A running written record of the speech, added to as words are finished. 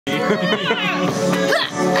What?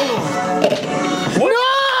 No!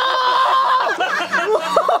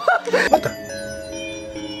 What the?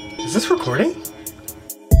 Is this recording?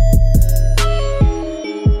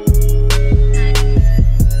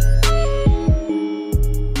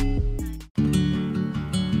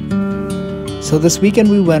 So this weekend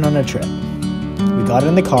we went on a trip. We got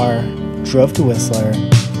in the car, drove to Whistler,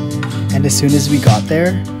 and as soon as we got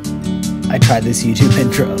there, I tried this YouTube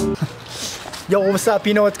intro. Yo, what's up?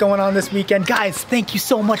 You know what's going on this weekend? Guys, thank you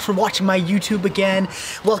so much for watching my YouTube again.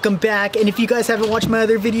 Welcome back. And if you guys haven't watched my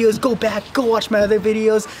other videos, go back, go watch my other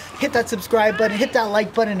videos. Hit that subscribe button, hit that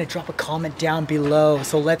like button, and drop a comment down below.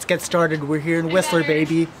 So let's get started. We're here in Whistler,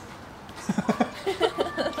 baby.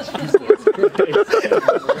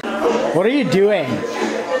 What are you doing?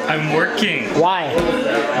 I'm working. Why?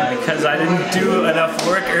 Because I didn't do enough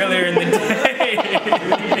work earlier in the day.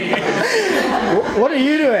 What are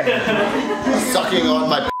you doing? Sucking on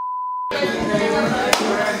my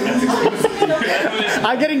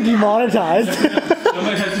I'm getting demonetized. That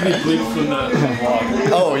might have to be bleeped from the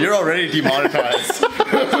vlog. Oh, you're already demonetized.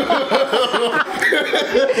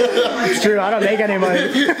 It's true, I don't make any money.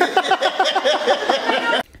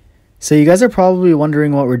 So you guys are probably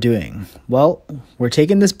wondering what we're doing. Well, we're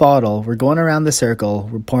taking this bottle, we're going around the circle,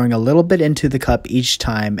 we're pouring a little bit into the cup each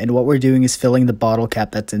time, and what we're doing is filling the bottle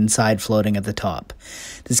cap that's inside floating at the top.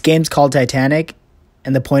 This game's called Titanic,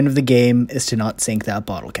 and the point of the game is to not sink that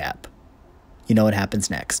bottle cap. You know what happens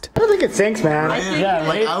next. I don't think it sinks, man. Yeah,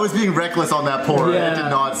 like, I was being reckless on that pour. Yeah. It did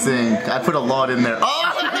not sink. I put a lot in there.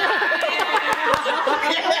 Oh!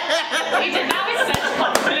 He did that with such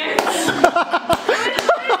confidence.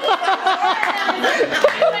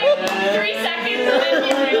 Like 3 seconds and then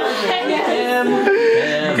you realized.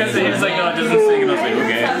 Because he was like, no, it doesn't sing, and I was like,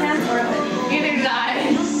 okay. Neither did I.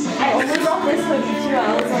 I only got this hoodie too. I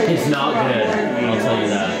was like, It's not good, I'll tell you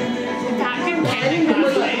that. Packed in Canada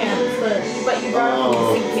that way. but you brought Oh,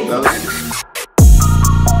 that was...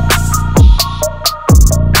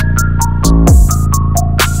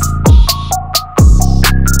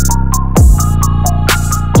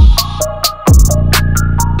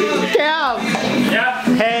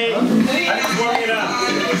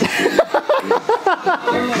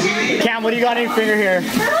 Cam, what do you got in your finger here?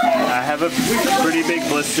 I have a pretty big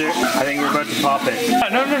blister. I think we're about to pop it.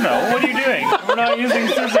 No. What are you doing? We're not using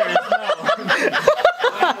scissors. No.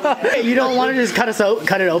 You don't want to just cut it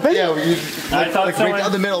open? Yeah, I thought like someone... right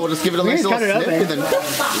down the middle, we'll just give it a nice little cut it snip open. and then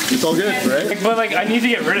it's all good, right? But like, I need to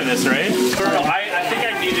get rid of this, right? I think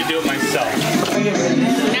I need to do it myself.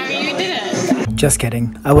 Now you did it. Just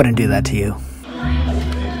kidding. I wouldn't do that to you.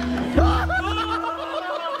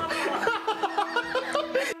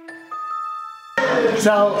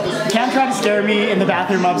 So, Cam tried to scare me in the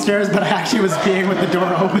bathroom upstairs, but I actually was peeing with the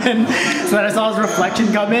door open. So then I saw his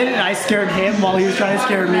reflection come in, and I scared him while he was trying to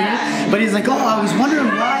scare me. But he's like, oh, I was wondering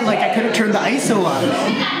why, like, I couldn't turn the ISO on.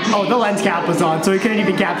 Oh, the lens cap was on, so he couldn't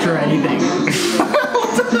even capture anything.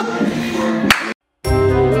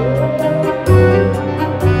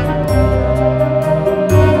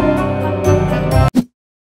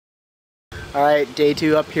 Alright, day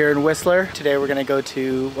 2 up here in Whistler. Today we're gonna go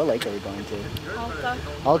to, what lake are we going to?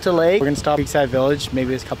 Alta Lake. We're gonna stop at Creekside Village. Maybe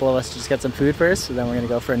there's a couple of us to just get some food first. So then we're gonna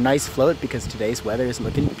go for a nice float because today's weather is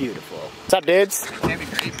looking beautiful. What's up, dudes? Can't be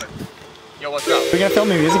great, but... Yo, what's up? We're gonna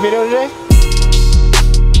film a music video today?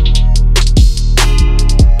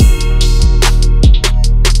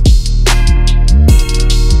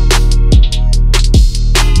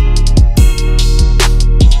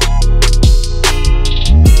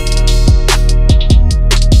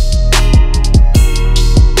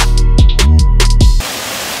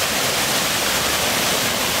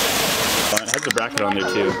 The bracket on there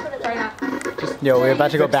too. Yo, we're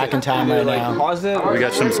about to go back in time right now. We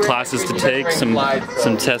got some classes to take, some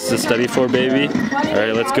tests to study for, baby. All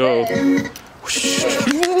right, let's go.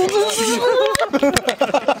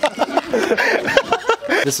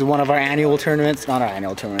 This is one of our annual tournaments. Not our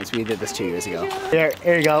annual tournaments. We did this 2 years ago. Here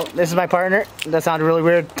you go. This is my partner. That sounded really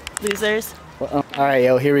weird. losers. All right,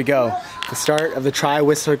 yo, here we go. The start of the Tri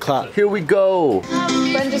Whistler Club. Here we go.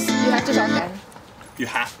 But just, you have to talk then. You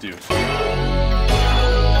have to.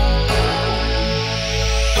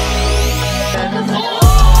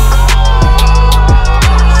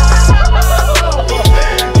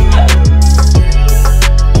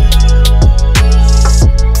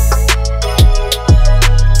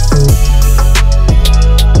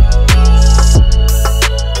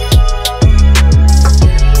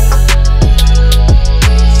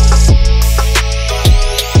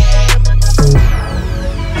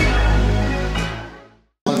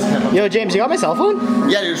 Yo, James, you got my cell phone?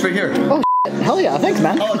 Yeah, dude, it's right here. Oh, Hell yeah, thanks,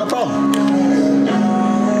 man. Oh, no problem.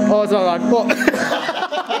 Oh, it's not on.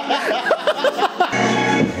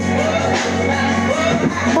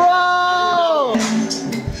 Bro!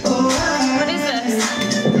 What is this?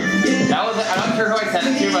 That was, I'm not sure who I sent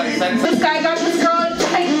it to, but I sent it. This guy got this girl a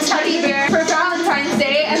giant teddy bear for Valentine's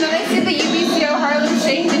Day, and then I see the UBCO Harlem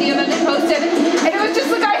Shake video that they posted, and it was just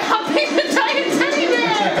the guy humping the giant teddy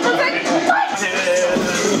bear. I was like, what?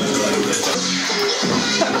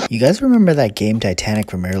 You guys remember that game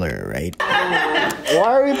Titanic from earlier, right? Why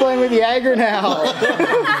are we playing with Jagger now?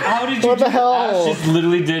 How did you What the hell? Ash just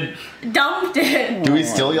literally did. Dumped it. Do we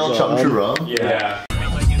still yell chum churro? Yeah.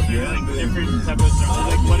 Like different type of genre.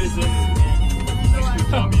 Like what is this?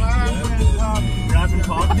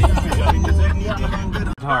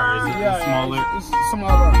 Guitar, is it smaller? It's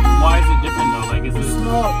smaller. Why is it different though? Like is it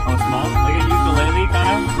Small. Oh, small? Like a ukulele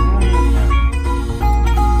kind of?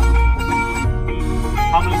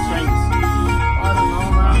 How many strings? I don't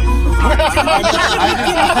know, man.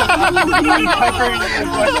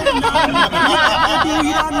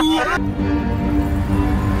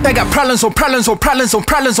 I got problems on problems on problems on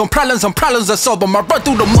problems on problems on problems I solve them. I run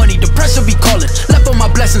through the money, the pressure be calling. Left on my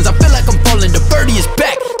blessings, I feel like I'm falling. The birdie is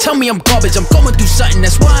back, tell me I'm garbage. I'm going through something,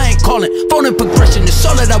 that's why I ain't calling. Phone and progression, it's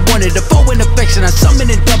all that I wanted. The phone and affection, I summon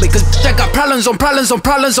and dub it. Cause I got problems on problems on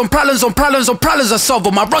problems on problems on problems on problems I solve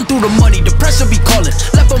them. I run through the money, the pressure be calling.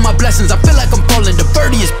 Left on my blessings, I feel like I'm falling. The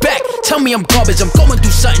birdie is back, tell me I'm garbage. I'm going through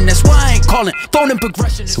something, that's why I ain't calling. Phone and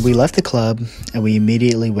progression. So we left the club and we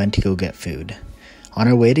immediately went to go get food. On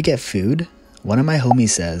our way to get food, one of my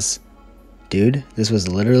homies says, "Dude, this was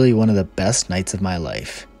literally one of the best nights of my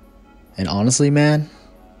life." And honestly, man,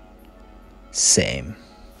 same.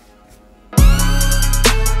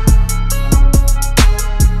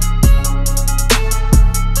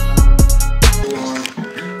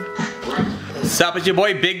 Sup, it's your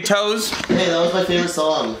boy Big Toes. Hey, that was my favorite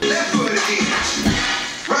song. Left foot again.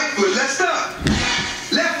 Right foot, let's stop.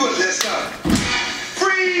 Left foot, let's stop.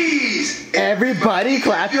 Freeze! Everybody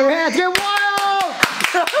clap your hands, get one!